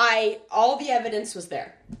 all the evidence was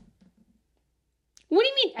there. What do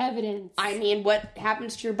you mean evidence? I mean, what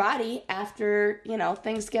happens to your body after,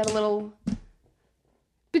 things get a little...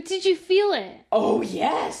 But did you feel it? Oh,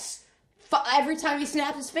 yes. Every time he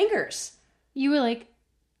snapped his fingers. You were like...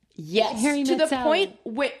 Yes. Harry to the Met point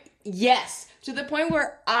where... Yes. To the point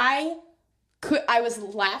where I was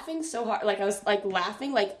laughing so hard. Like, I was, like,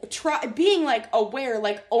 laughing, like, being, like, aware,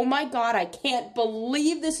 like, oh, my God, I can't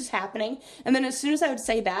believe this is happening. And then as soon as I would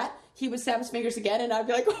say that, he would snap his fingers again, and I'd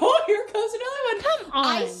be like, oh, here comes another one. Come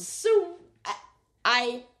on.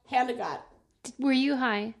 I hand to God. Were you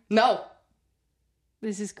high? No.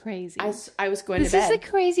 This is crazy. I was going to bed. This is the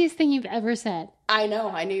craziest thing you've ever said. I know.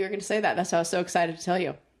 I knew you were going to say that. That's why I was so excited to tell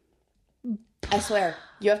you. I swear.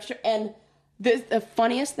 You have to... And... The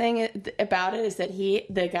funniest thing about it is that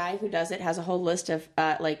the guy who does it has a whole list of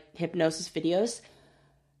hypnosis videos.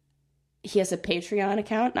 He has a Patreon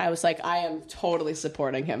account, and I was like, I am totally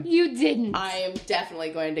supporting him. You didn't. I am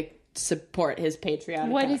definitely going to support his Patreon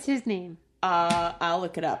account. What is his name? I'll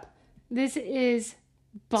look it up. This is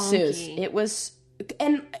bonky. Suze. It was,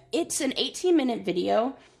 and it's an 18-minute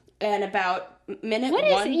video, and about minute what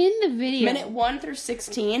one... What is in the video? Minute 1 through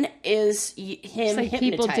 16 is him like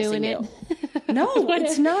hypnotizing people doing you. It. No,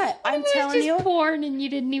 it's not. I'm telling you. It's just porn and you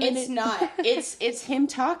didn't even... It's not. It's him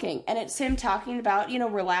talking. And it's him talking about,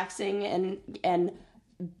 relaxing and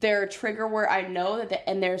their trigger where I know that...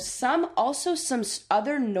 And there's some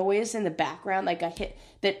other noise in the background, like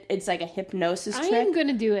it's like a hypnosis trick. I am going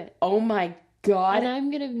to do it. Oh my God. And I'm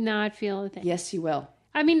going to not feel a thing. Yes, you will.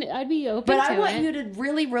 I mean, I'd be open to it. But I want you to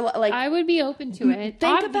really, I would be open to it.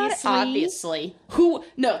 Think about it, obviously.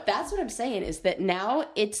 No, that's what I'm saying, is that now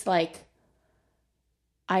it's like...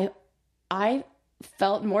 I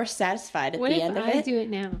felt more satisfied at the end of it. What if I do it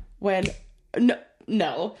now? When...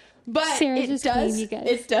 No. But Sarah's just clean, you guys.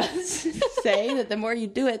 It does say that the more you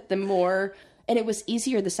do it, the more... And it was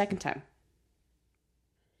easier the second time.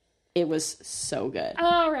 It was so good.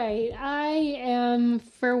 All right. I am,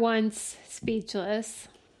 for once, speechless.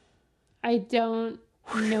 I don't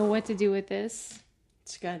know what to do with this.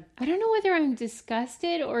 It's good. I don't know whether I'm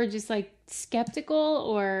disgusted or just, like, skeptical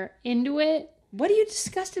or into it. What are you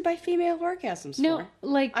disgusted by female orgasms for? No,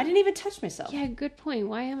 like... I didn't even touch myself. Yeah, good point.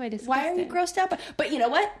 Why am I disgusted? Why are you grossed out? But you know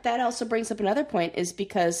what? That also brings up another point, is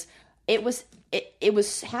because it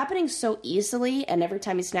was happening so easily, and every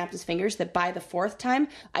time he snapped his fingers, that by the 4th time,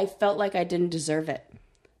 I felt like I didn't deserve it.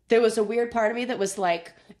 There was a weird part of me that was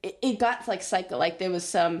like... It got like psycho. Like there was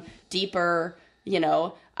some deeper,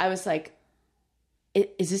 I was like...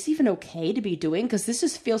 Is this even okay to be doing? Because this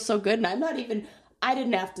just feels so good, and I'm not even... I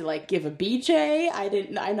didn't have to like give a BJ. I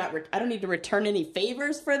don't need to return any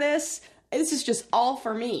favors for this. This is just all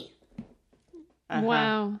for me.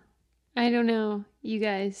 Wow. I don't know, you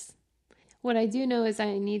guys. What I do know is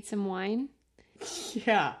I need some wine.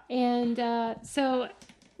 Yeah. And so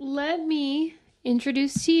let me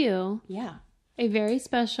introduce to you a very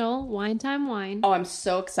special Wine Time wine. Oh, I'm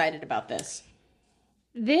so excited about this.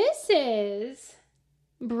 This is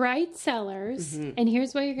Bright Cellars, and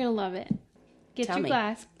here's why you're going to love it. Get Tell your me.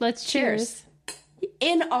 glass. Let's cheers.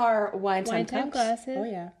 In our Wine Time cups. glasses. Oh,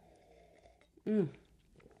 yeah.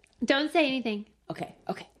 Don't say anything. Okay.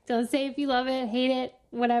 Don't say if you love it, hate it,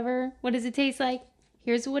 whatever. What does it taste like?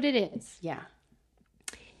 Here's what it is. Yeah.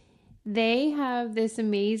 They have this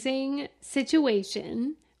amazing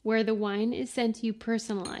situation where the wine is sent to you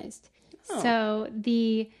personalized. Oh. So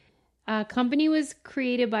the company was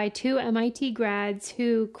created by 2 MIT grads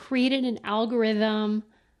who created an algorithm.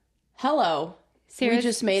 Hello. We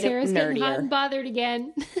just made Sarah's it getting hot nerdier. and bothered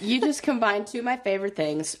again. You just combined 2 of my favorite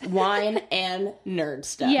things, wine and nerd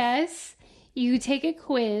stuff. Yes. You take a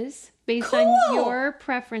quiz based Cool. on your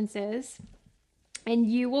preferences, and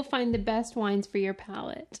you will find the best wines for your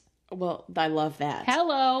palate. Well, I love that.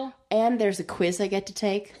 Hello. And there's a quiz I get to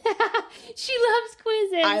take. She loves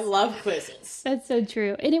quizzes. I love quizzes. That's so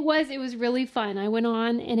true. And it was really fun. I went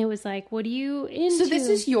on and it was like, what are you into? So this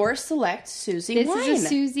is your select Susie wine. This is a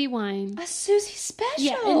Susie wine. A Susie special.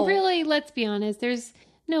 Yeah, and really, let's be honest, there's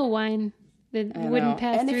no wine that wouldn't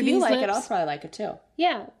pass and through if these you like lips. it, I'll probably like it too.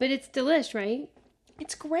 Yeah, but it's delish, right?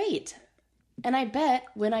 It's great. And I bet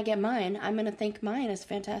when I get mine, I'm going to think mine is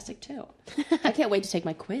fantastic too. I can't wait to take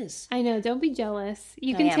my quiz. I know. Don't be jealous.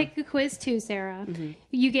 You can am. take the quiz too, Sarah.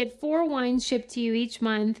 You get 4 wines shipped to you each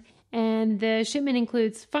month, and the shipment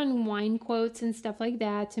includes fun wine quotes and stuff like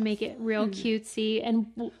that to make it real cutesy. And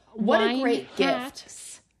What a wine great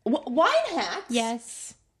hacks. gift. Wine hacks?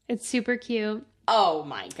 Yes, it's super cute. Oh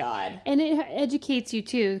my God. And it educates you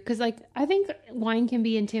too, because I think wine can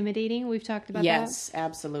be intimidating. We've talked about that. Yes,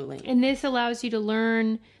 absolutely. And this allows you to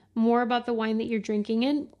learn more about the wine that you're drinking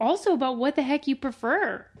and also about what the heck you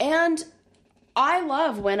prefer. And I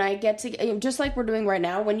love when I get to, just like we're doing right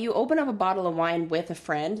now, when you open up a bottle of wine with a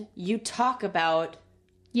friend, you talk about,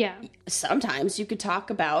 Yeah. sometimes you could talk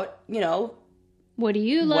about, What do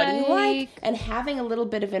you like? what do you like? And having a little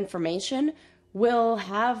bit of information will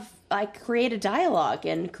create a dialogue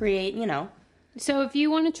and create, So if you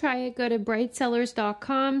want to try it, go to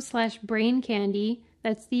brightsellers.com/braincandy.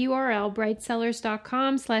 That's the URL,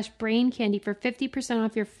 brightsellers.com/braincandy for 50%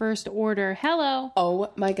 off your first order. Hello. Oh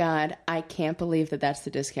my God, I can't believe that that's the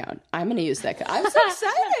discount. I'm going to use that. I'm so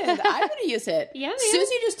excited. I'm going to use it. Yeah, man.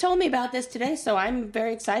 Susie just told me about this today, so I'm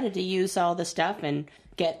very excited to use all the stuff and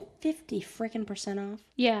get 50% off.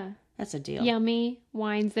 Yeah. That's a deal. Yummy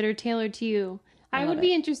wines that are tailored to you. I would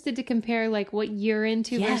be interested to compare what you're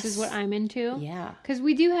into versus what I'm into. Yeah. Because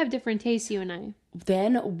we do have different tastes, you and I.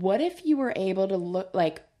 Then what if you were able to look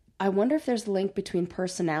I wonder if there's a link between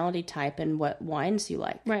personality type and what wines you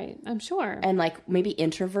like. Right. I'm sure. And maybe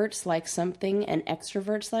introverts like something and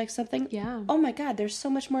extroverts like something. Yeah. Oh my God, there's so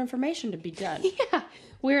much more information to be done. Yeah.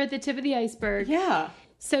 We're at the tip of the iceberg. Yeah.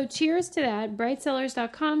 So cheers to that.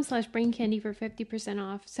 brightsellers.com/braincandy for 50%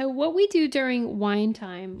 off. So what we do during wine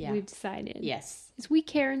time, we've decided. Yes. Is we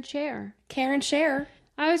care and share. Care and share.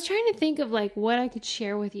 I was trying to think of what I could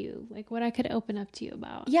share with you, what I could open up to you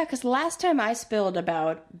about. Yeah, because last time I spilled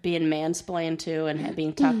about being mansplained to and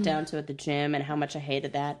being talked down to at the gym and how much I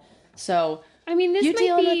hated that. So, I mean, this you might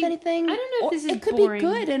dealing be, with anything? I don't know if this is it could boring. be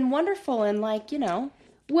good and wonderful and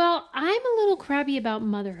Well, I'm a little crabby about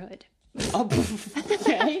motherhood. Oh,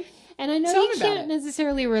 okay. And I know Tell you me about can't it.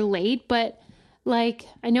 necessarily relate, but I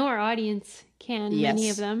know our audience can, many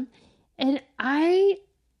Yes. of them. And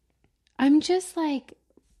I'm just I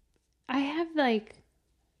have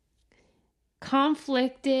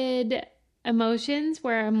conflicted emotions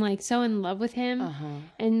where I'm so in love with him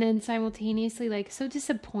and then simultaneously so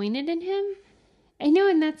disappointed in him. I know,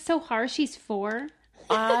 and that's so harsh. He's 4.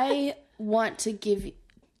 I want to give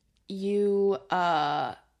you,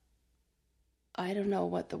 I don't know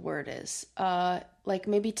what the word is.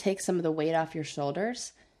 Maybe take some of the weight off your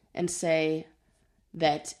shoulders and say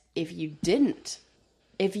that if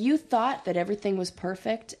you thought that everything was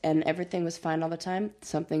perfect and everything was fine all the time,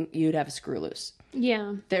 you'd have a screw loose.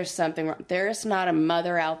 Yeah. There's something wrong. There is not a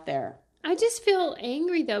mother out there. I just feel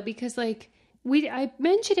angry though because I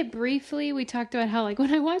mentioned it briefly. We talked about how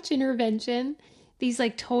when I watch Intervention, these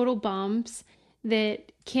total bums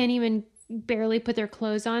that can't even barely put their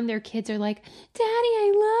clothes on, their kids are like, "Daddy,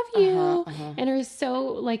 I love you," and are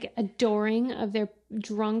so adoring of their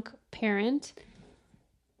drunk parent.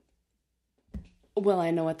 Well,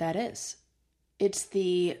 I know what that is. It's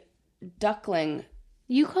the duckling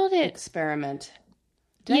You called it experiment.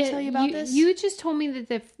 Did I tell you about this? You just told me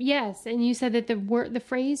that yes, and you said that the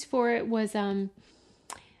phrase for it was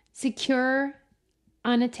secure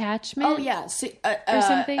unattachment. Oh yeah, or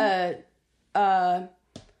something.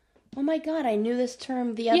 Oh my god, I knew this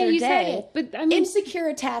term the other yeah, you day. said it, but I mean insecure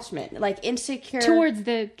attachment, like insecure towards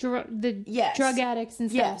the drug addicts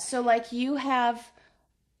and stuff. Yeah, so like you have.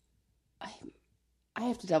 I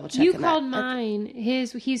have to double check. You called mine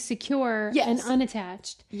he's secure Yes. and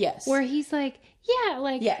unattached. Yes. Where he's like, yeah,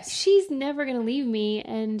 like she's never gonna leave me,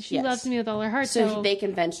 and she loves me with all her heart. So they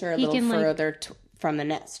can venture a little further from the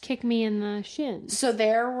nest. Kick me in the shins. So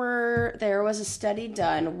there was a study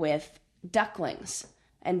done with ducklings,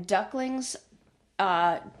 and ducklings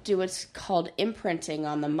do what's called imprinting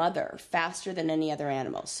on the mother faster than any other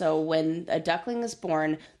animal. So when a duckling is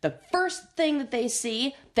born, the first thing that they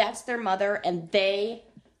see, that's their mother, and they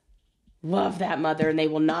love that mother, and they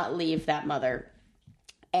will not leave that mother.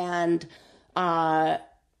 And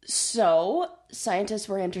so scientists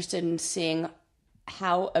were interested in seeing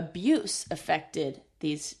how abuse affected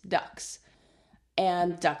these ducks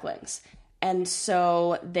and ducklings. And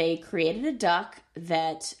so they created a duck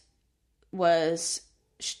that was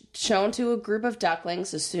shown to a group of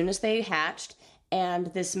ducklings as soon as they hatched, and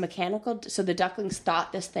this mechanical, so the ducklings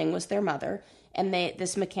thought this thing was their mother, and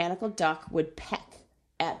this mechanical duck would peck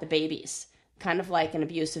at the babies, kind of like an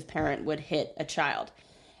abusive parent would hit a child.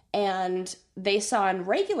 And they saw in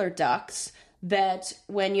regular ducks that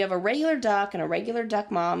when you have a regular duck and a regular duck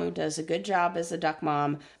mom who does a good job as a duck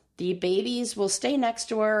mom, the babies will stay next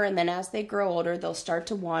to her, and then as they grow older, they'll start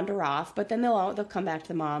to wander off, but then they'll come back to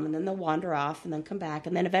the mom, and then they'll wander off, and then come back,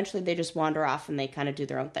 and then eventually they just wander off, and they kind of do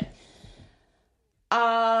their own thing.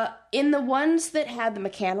 In the ones that had the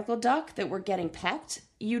mechanical duck that were getting pecked,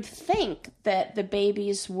 you'd think that the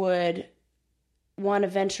babies would want to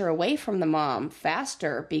venture away from the mom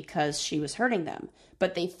faster because she was hurting them.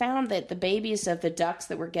 But they found that the babies of the ducks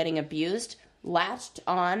that were getting abused latched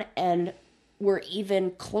on and were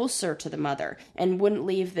even closer to the mother and wouldn't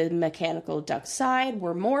leave the mechanical duck side,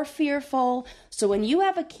 were more fearful. So when you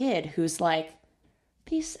have a kid who's like,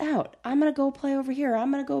 peace out, I'm going to go play over here,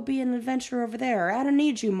 I'm going to go be an adventurer over there, I don't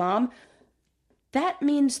need you, Mom, that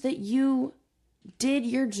means that you did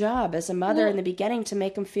your job as a mother in the beginning to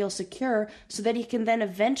make him feel secure so that he can then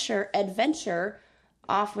adventure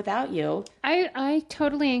off without you. I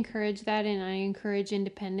totally encourage that, and I encourage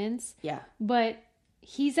independence. Yeah. But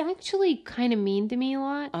he's actually kind of mean to me a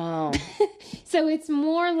lot. Oh. So it's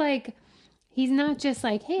more like he's not just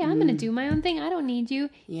like, hey, I'm going to do my own thing, I don't need you.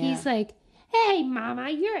 Yeah. He's like, hey, Mama,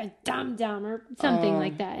 you're a dum-dum or something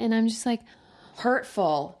like that. And I'm just like...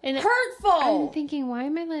 Hurtful. Hurtful! I'm thinking, why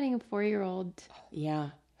am I letting a 4-year-old... Yeah,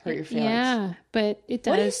 hurt your feelings. Yeah, but it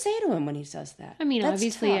does. What do you say to him when he does that? I mean, That's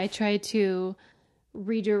obviously, tough. I try to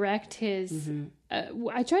redirect his...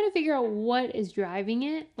 I try to figure out what is driving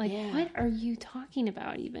it. Like, what are you talking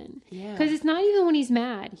about even? Yeah. Because it's not even when he's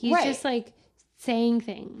mad. He's just, like, saying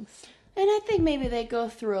things. And I think maybe they go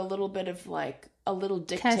through a little bit of, like, a little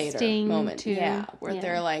dictator testing moment. Too. Yeah, where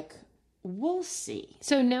they're like, we'll see.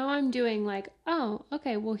 So now I'm doing, like, oh,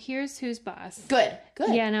 okay, well, here's who's boss. Good.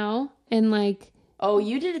 You know? And, like... Oh,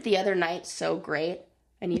 you did it the other night so great.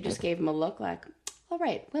 And you just gave him a look like, all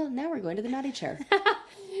right, well, now we're going to the naughty chair.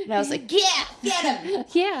 And I was like, yeah, get him.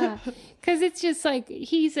 Yeah, because it's just like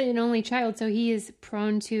he's an only child, so he is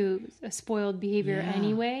prone to a spoiled behavior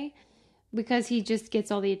anyway, because he just gets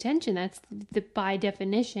all the attention. That's by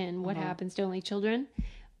definition what happens to only children.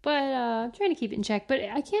 But I'm trying to keep it in check. But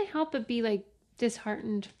I can't help but be like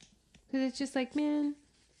disheartened, because it's just like, man,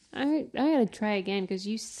 I gotta try again because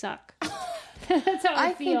you suck. That's how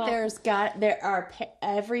I feel. Think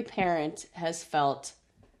every parent has felt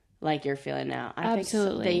like you're feeling now.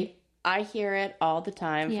 Absolutely. I hear it all the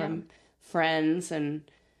time from friends, and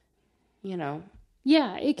you know.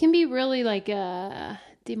 Yeah, it can be really like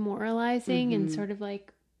demoralizing and sort of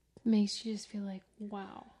like makes you just feel like,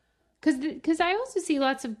 wow. Because I also see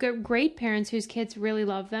lots of great parents whose kids really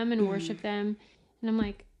love them and worship them, and I'm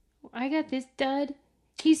like, I got this dud.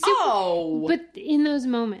 He's super, but in those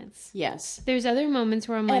moments, yes, there's other moments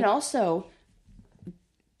where I'm like, and also,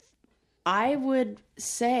 I would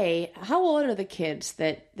say, how old are the kids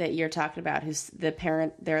that you're talking about? Who's the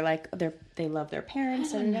parent? They're like they love their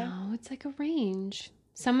parents. I don't know. It's like a range.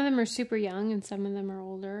 Some of them are super young, and some of them are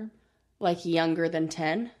older. Like younger than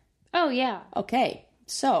 10? Oh yeah. Okay,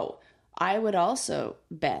 so I would also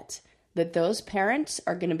bet that those parents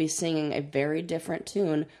are going to be singing a very different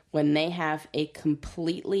tune when they have a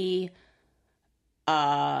completely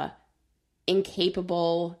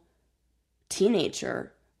incapable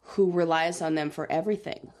teenager who relies on them for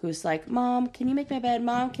everything. Who's like, Mom, can you make my bed?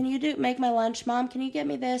 Mom, can you make my lunch? Mom, can you get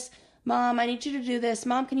me this? Mom, I need you to do this.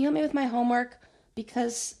 Mom, can you help me with my homework?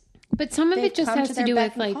 Because But some of it just has to do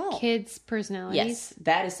with like call. kids' personalities. Yes,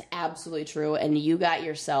 that is absolutely true. And you got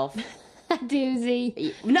yourself A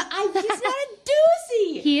doozy. No, he's not a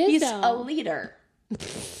doozy. He is, He's though. a leader.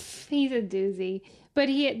 He's a doozy. But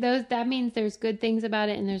that means there's good things about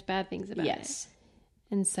it and there's bad things about it. Yes.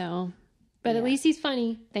 And so, but at least he's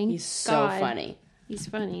funny. Thank He's so God. funny. He's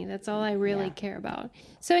funny. That's all I really care about.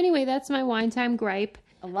 So anyway, that's my wine time gripe.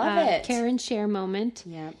 I love it. Karen share moment.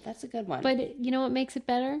 Yeah, that's a good one. But you know what makes it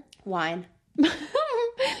better? Wine.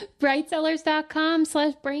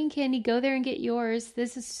 Brightsellers.com/brain candy. Go there and get yours.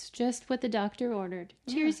 This is just what the doctor ordered.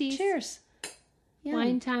 Cheersies. Cheers. Yum.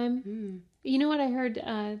 Wine time. You know what I heard?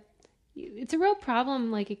 It's a real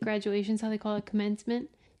problem, like at graduations, how they call it commencement,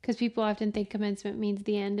 because people often think commencement means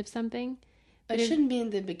the end of something. But it shouldn't be in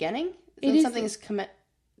the beginning. It is. Something is commence.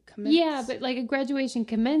 Yeah, but like a graduation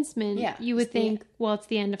commencement, you would think, well, it's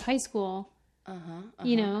the end of high school.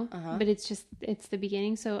 You know, but it's the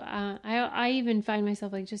beginning. So I even find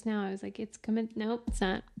myself like just now, I was like, it's nope, it's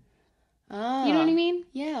not. Oh. You know what I mean?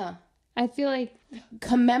 Yeah. I feel like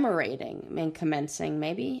Commemorating and commencing,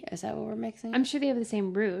 maybe? Is that what we're mixing? I'm sure they have the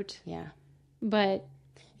same root, Yeah. but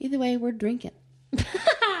Either way, we're drinking.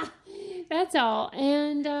 that's all.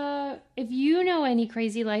 And if you know any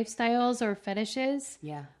crazy lifestyles or fetishes,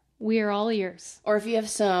 Yeah. we are all ears. Or if you have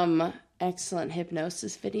some excellent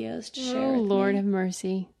hypnosis videos to share Oh, with Lord me. have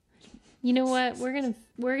mercy. You know what? We're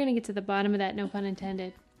gonna get to the bottom of that, no pun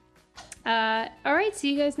intended. All right,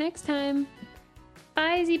 see you guys next time.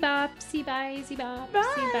 Bye, Z-Bop. See bye, Z-Bop.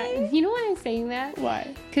 Bye. See bye. You know why I'm saying that?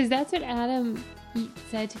 Why? Because that's what Adam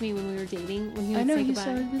said to me when we were dating. When he would I know say you goodbye.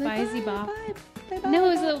 started to be like, Bye, Z-Bop. bye, bye, bye, No, it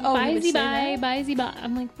was bye. a Oh, he bye, would say Z-Bye, that? bye, Z-Bop.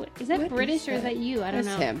 I'm like, what? Is that What British is or is that? that you? I don't It's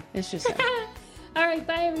know. him. It's just him. All right,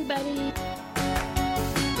 bye, everybody.